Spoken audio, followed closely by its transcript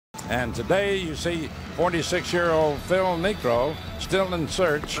And today you see 46-year-old Phil Niekro still in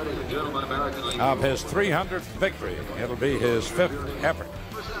search of his 300th victory. It'll be his 5th effort.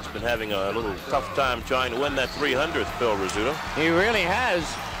 He's been having a little tough time trying to win that 300th, Phil Rizzuto. He really has.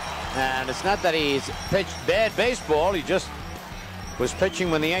 And it's not that he's pitched bad baseball. He just was pitching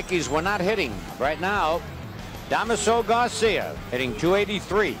when the Yankees were not hitting. Right now, Damaso Garcia hitting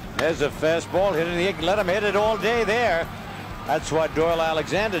 283. There's a fastball hitting the Yankees. Let him hit it all day there. That's what Doyle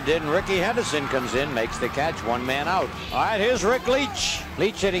Alexander did, and Ricky Henderson comes in, makes the catch, 1 man out. All right, here's Rick Leach.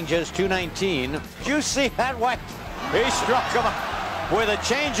 Leach hitting just 219. Did you see that one? He struck him with a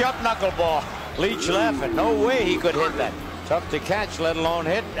change-up knuckleball. Leach laughing. No way he could hit that. Tough to catch, let alone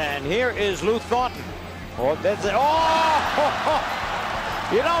hit. And here is Lou Thornton. Oh, that's it. Oh!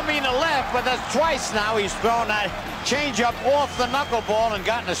 You don't mean to laugh, but that's twice now he's thrown that change-up off the knuckleball and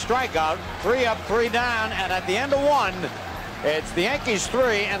gotten a strikeout. 3 up, 3 down, and at the end of 1, it's the Yankees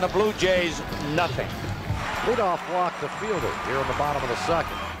 3 and the Blue Jays nothing. Leadoff walk to fielder here in the bottom of the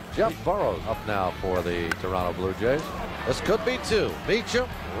 2nd. Jeff Burrows up now for the Toronto Blue Jays. This could be 2. Meacham,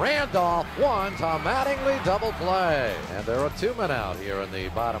 Randolph, 1. Tom Mattingly double play. And there are 2 men out here in the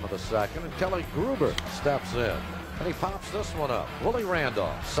bottom of the 2nd. And Kelly Gruber steps in. And he pops this one up. Willie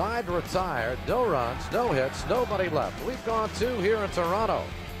Randolph, side retired, no runs, no hits, nobody left. We've gone 2 here in Toronto.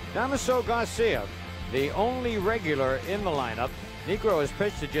 Damaso Garcia, the only regular in the lineup. Niekro has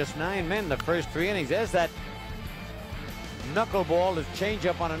pitched to just 9 men the first 3 innings. There's that knuckleball, his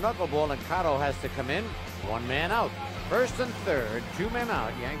changeup on a knuckleball, and Cotto has to come in. 1 man out. 1st and 3rd, 2 men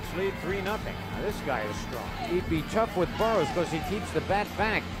out. Yanks lead 3-0. Now this guy is strong. He'd be tough with Burrows because he keeps the bat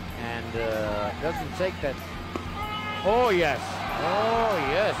back and doesn't take that. Oh yes. Oh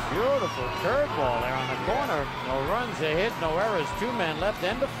yes. Beautiful curveball there on the corner. No runs, a hit, no errors. 2 men left,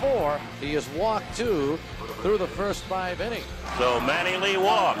 end of 4. He has walked 2 through the first 5 innings. So Mattingly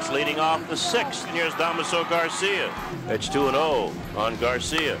walks, leading off the 6th. And here's Damaso Garcia. Pitch 2-0 on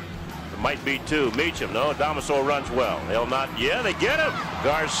Garcia. It might be 2. Meacham. No, Damaso runs well. They'll not. Yeah, they get him.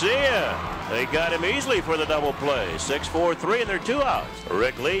 Garcia. They got him easily for the double play. 6-4-3, and they're 2 outs.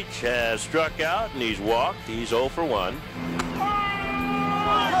 Rick Leach has struck out, and he's walked. He's 0 for 1.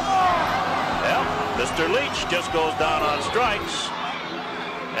 Well, Mr. Leach just goes down on strikes,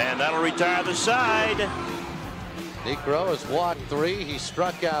 and that'll retire the side. Niekro has walked 3. He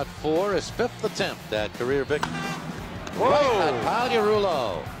struck out 4. His 5th attempt at career victory. Whoa! Right at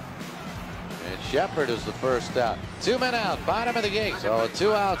Pagliarulo. And Shepard is the first out. 2 men out, bottom of the 8th. So a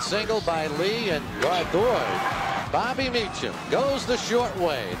 2-out single by Lee and Gardner. Bobby Meacham goes the short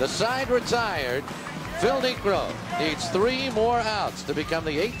way. The side retired. Phil Niekro needs 3 more outs to become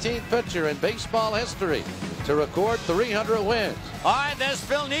the 18th pitcher in baseball history to record 300 wins. All right, there's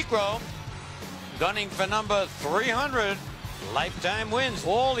Phil Niekro gunning for number 300. Lifetime wins.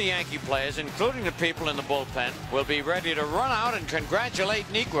 All the Yankee players, including the people in the bullpen, will be ready to run out and congratulate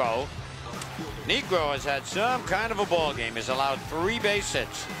Niekro. Niekro has had some kind of a ball game. He's allowed 3 base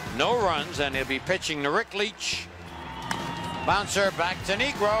hits, no runs, and he'll be pitching to Rick Leach. Bouncer back to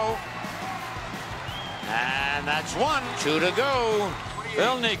Niekro. And that's 1. 2 to go.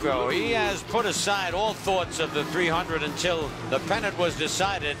 Phil Niekro, he has put aside all thoughts of the 300 until the pennant was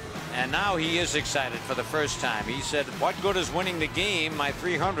decided. And now he is excited for the first time. He said, what good is winning the game, my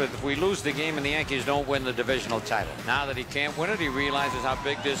 300th, if we lose the game and the Yankees don't win the divisional title? Now that he can't win it, he realizes how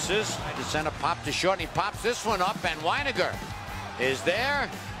big this is. The center pop to short, and he pops this one up, and Weiniger is there.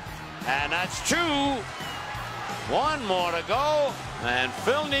 And that's 2. 1 more to go. And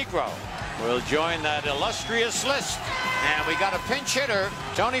Phil Niekro will join that illustrious list. And we got a pinch hitter,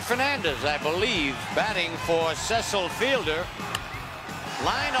 Tony Fernandez, I believe, batting for Cecil Fielder.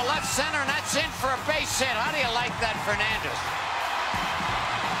 Line to left center, and that's in for a base hit. How do you like that, Fernandez?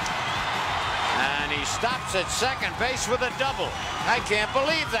 And he stops at second base with a double. I can't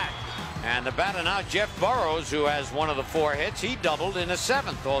believe that. And the batter now, Jeff Burrows, who has 1 of the 4 hits. He doubled in the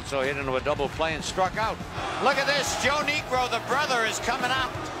 7th, also hit into a double play and struck out. Look at this. Joe Niekro, the brother, is coming out.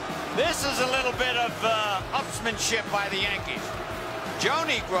 This is a little bit of upsmanship by the Yankees. Joe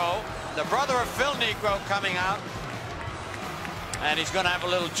Niekro, the brother of Phil Niekro, coming out. And he's going to have a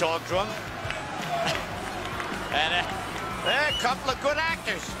little talk to him. And they're a couple of good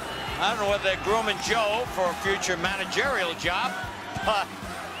actors. I don't know whether they're grooming Joe for a future managerial job. But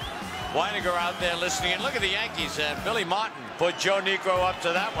Weiniger out there listening. And look at the Yankees. Billy Martin put Joe Niekro up to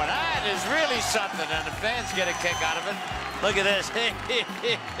that one. That is really something. And the fans get a kick out of it. Look at this.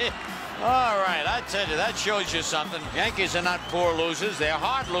 All right, I tell you, that shows you something. Yankees are not poor losers. They're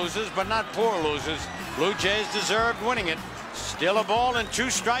hard losers, but not poor losers. Blue Jays deserved winning it. Still a ball and 2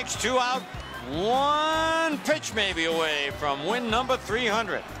 strikes, 2 out. 1 pitch maybe away from win number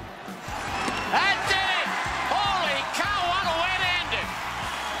 300. That did it! Holy cow, what a way to end it!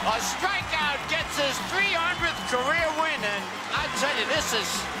 A strikeout gets his 300th career win, and I tell you, this is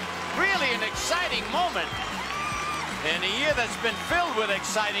really an exciting moment. In a year that's been filled with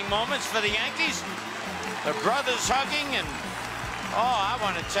exciting moments for the Yankees. The brothers hugging, and oh, I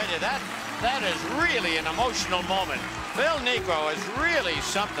want to tell you, that is really an emotional moment. Phil Niekro is really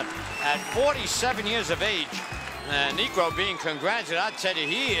something. At 47 years of age, Niekro being congratulated, I tell you,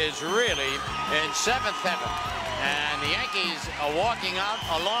 he is really in seventh heaven. And the Yankees are walking out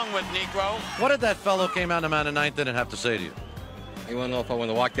along with Niekro. What did that fellow came out in the ninth inning have to say to you? You want to know if I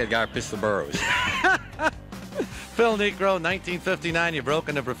want to walk that guy or pitch the Burrows? Phil Niekro, 1959, you broke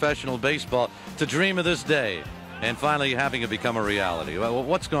into professional baseball to dream of this day, and finally having it become a reality.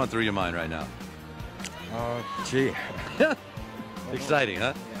 What's going through your mind right now? Gee. Exciting,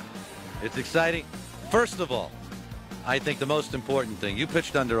 huh? Yeah. It's exciting. First of all, I think the most important thing, you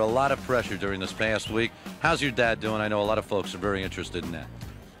pitched under a lot of pressure during this past week. How's your dad doing? I know a lot of folks are very interested in that.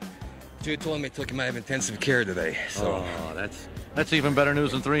 Jude told me he took him out of intensive care today. So. Oh, that's even better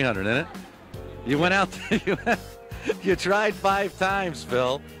news than 300, isn't it? You went out there, you tried 5 times,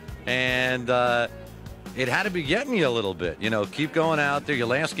 Phil, and it had to be getting you a little bit. You know, keep going out there. Your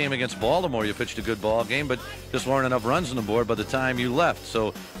last game against Baltimore, you pitched a good ball game, but just weren't enough runs on the board by the time you left.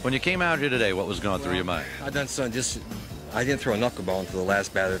 So when you came out here today, what was going through your mind? I didn't throw a knuckleball until the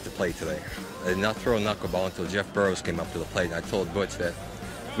last batter at the plate today. I did not throw a knuckleball until Jeff Burrows came up to the plate. I told Butch that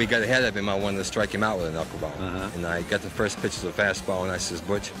we got ahead of him. I wanted to strike him out with a knuckleball. And I got the first pitch of the fastball, and I says,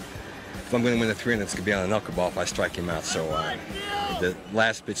 Butch, if I'm going to win the 300, it's going to be on a knuckleball if I strike him out. So the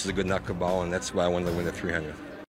last pitch is a good knuckleball, and that's why I wanted to win the 300.